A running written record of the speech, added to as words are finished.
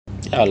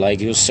Yeah,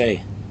 like you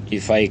say,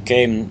 if I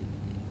came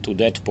to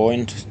that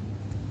point,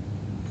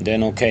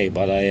 then okay,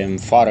 but I am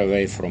far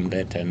away from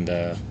that, and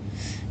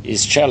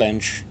it's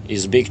challenge,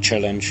 it's big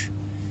challenge,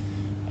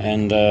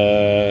 and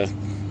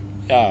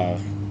yeah,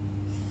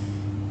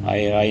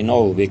 I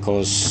know,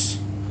 because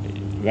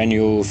when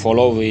you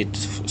follow it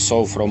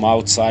so from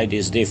outside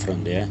is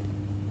different, yeah.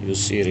 You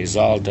see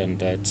result and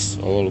that's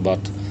all, but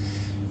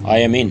I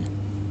am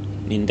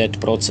in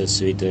that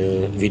process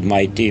with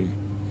my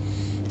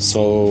team,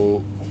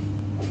 so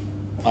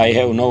I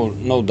have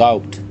no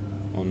doubt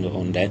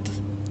on that.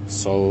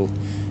 So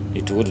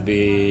it would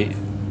be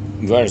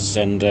worse,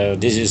 and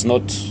this is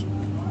not.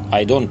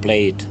 I don't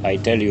play it. I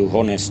tell you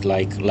honest,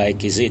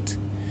 like is it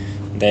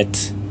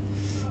that,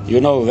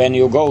 when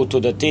you go to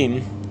the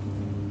team,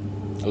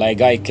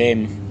 like I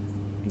came,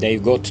 they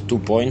got 2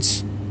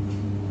 points.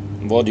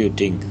 What do you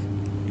think?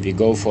 We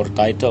go for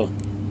title,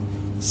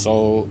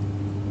 so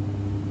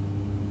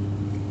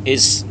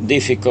it's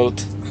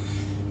difficult,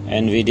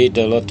 and we did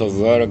a lot of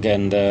work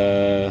and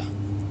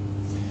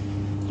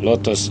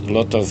lot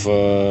of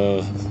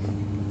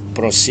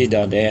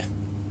procedure there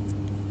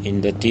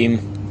in the team,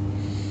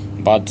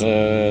 but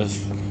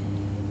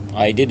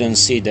I didn't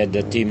see that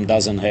the team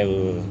doesn't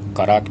have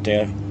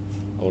character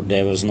or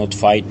there was not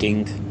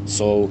fighting.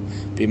 So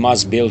we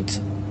must build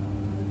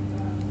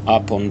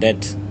up on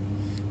that.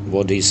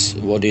 What is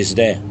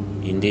there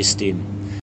in this team.